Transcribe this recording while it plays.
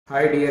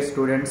Hi dear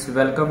students,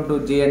 welcome to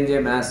G&J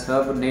Maths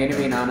Hub. నేను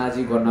మీ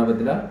Nanaji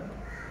గొన్నబద్ల.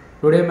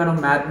 Today మనం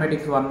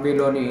mathematics 1B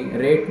లోని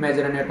rate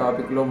measure అనే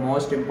topic లో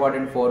మోస్ట్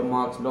ఇంపార్టెంట్ 4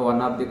 మార్క్స్ లో వన్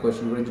ఆఫ్ ది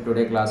క్వశ్చన్ గురించి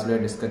టుడే క్లాస్ లో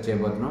డిస్కస్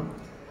చేయబోతున్నాం.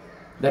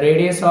 The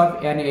radius of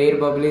an air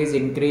bubble is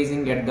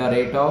increasing at the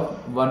rate of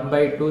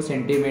 1/2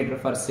 cm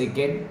per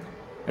second.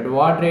 At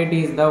what rate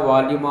is the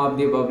volume of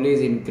the bubble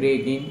is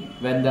increasing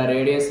when the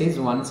radius is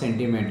 1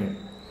 cm?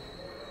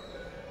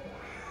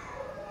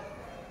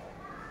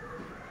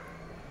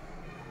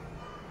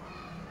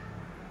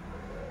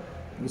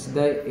 This is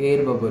the air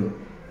bubble.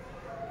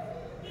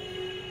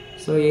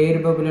 So air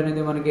bubble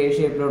అనేది మనకి ఏ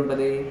shape లో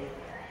ఉంటది?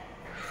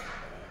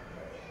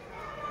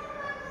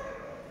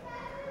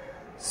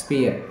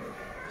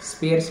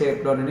 Spear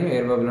shape లోనే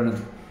air bubble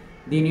ఉన్నది.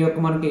 దీని యొక్క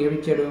మనకి ఏమి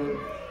ఇచ్చాడు?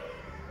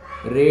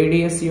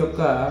 రేడియస్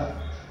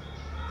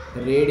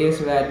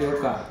వాల్యూ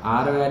యొక్క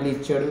ఆర్ వాల్యూ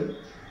ఇచ్చాడు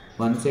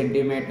 1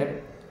 centimetre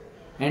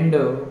and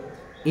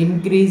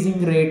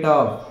increasing rate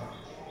of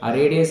ఆ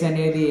రేడియస్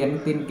అనేది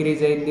ఎంత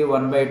ఇంక్రీజ్ అయింది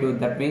 1/2,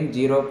 that means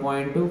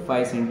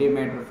 0.5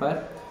 centimeter per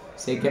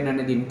second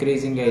అనేది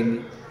ఇంక్రీజింగ్ అయింది.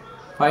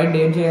 ఫైండ్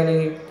ఏం చేయాలి?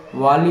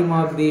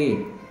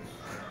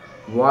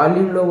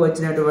 వాల్యూమ్లో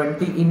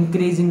వచ్చినటువంటి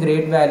ఇంక్రీజింగ్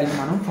రేట్ వాల్యూ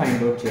మనం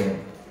ఫైండ్ అవుట్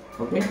చేయాలి.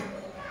 Okay,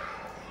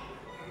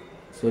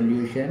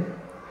 solution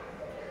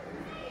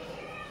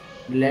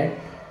let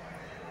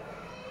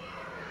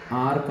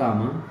r,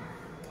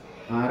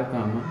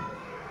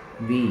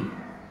 v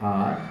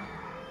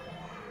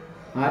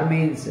r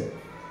means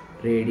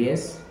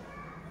radius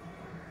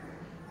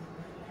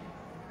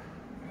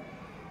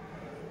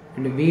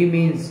and v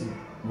means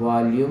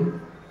volume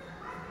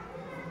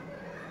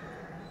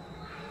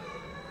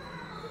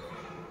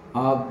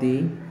of the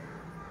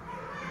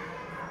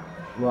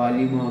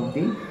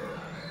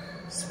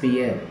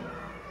sphere.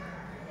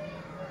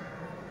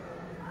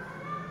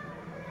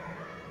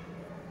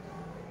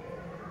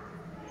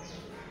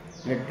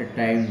 At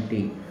time t.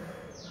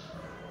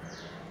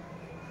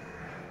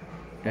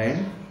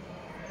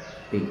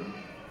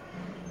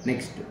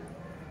 Next,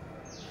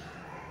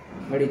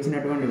 what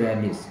ఇచ్చినటువంటి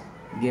values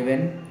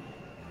given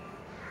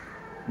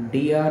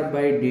dr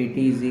by dt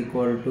is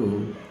equal to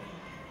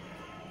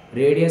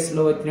radius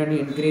లో వచ్చిన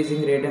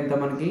increasing rate ఎంత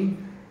మనకి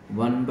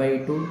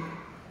 1/2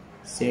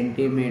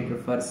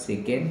 centimeter per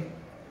second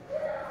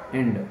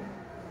and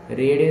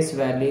radius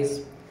values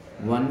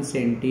 1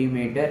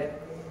 centimetre.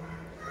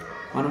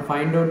 మనం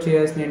find out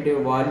చేయాల్సిన ఏంటి?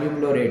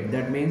 వాల్యూమ్లో rate,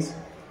 that means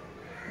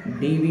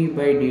dv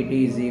by dt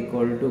is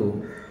equal to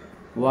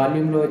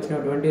వాల్యూమ్లో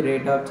వచ్చినటువంటి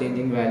రేట్ ఆఫ్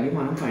చేంజింగ్ వాల్యూ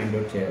మనం ఫైండ్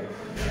అవుట్ చేయాలి.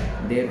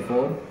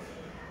 therefore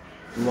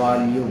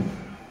volume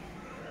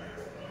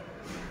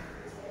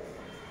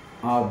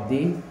of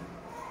the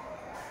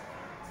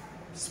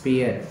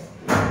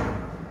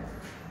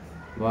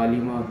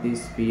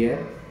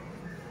sphere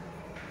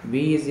v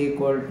is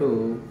equal to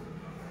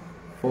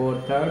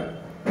 4/3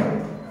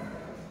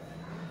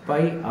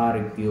 pi r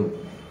cube.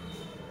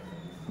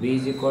 v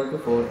is equal to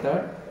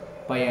 4/3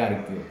 pi r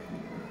cube.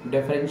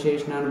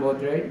 Differentiation on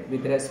both right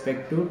with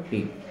respect to t.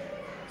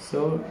 So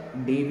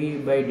dv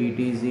by dt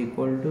is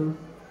equal to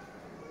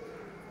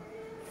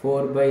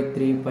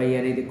 4/3 pi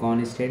అనేది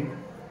constant.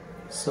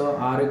 So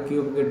r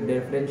cube కి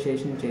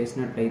differentiation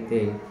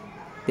చేసినట్లయితే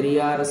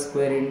 3r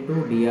square into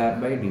dr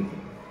by dt.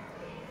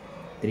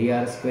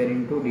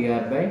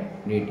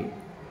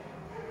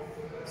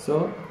 So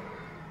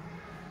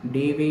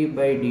dv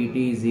by dt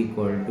is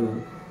equal to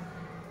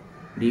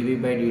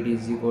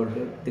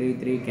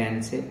 3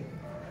 cancel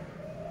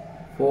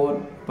 4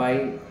 pi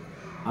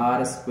r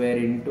square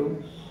into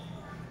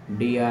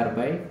dr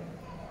by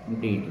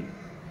dt.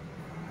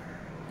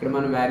 ఇక్కడ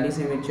మన values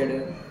ఏమి ఇచ్చాడు?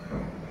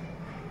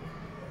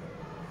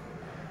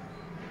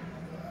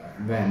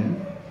 when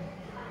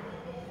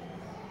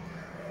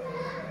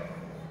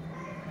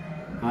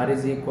r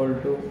is equal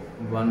to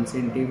 1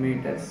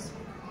 centimeters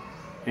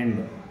and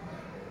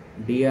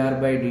dr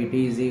by dt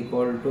is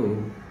equal to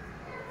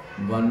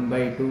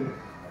 1/2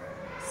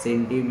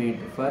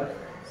 centimeter per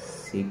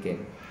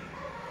second.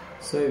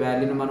 So ఈ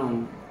వాల్యూని మనం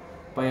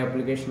పై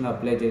అప్లికేషన్లో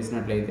apply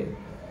చేసినట్లయితే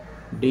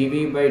dv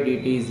by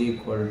dt is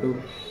equal to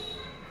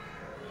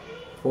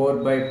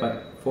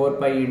 4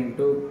 pi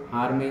into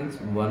r means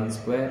 1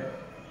 square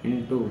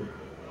into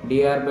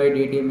dr by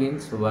dt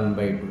means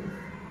 1/2.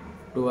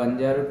 2 1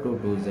 0 2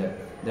 2 0,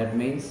 that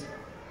means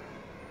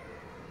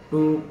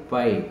 2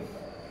 pi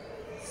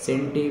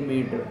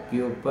centimeter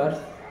cube per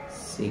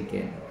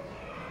second.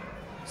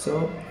 So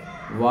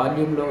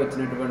volume లో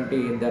వచ్చినటువంటి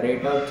the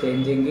rate of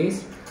changing is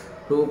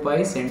 2 pi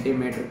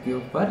centimeter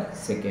cube per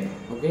second.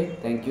 Okay,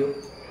 thank you.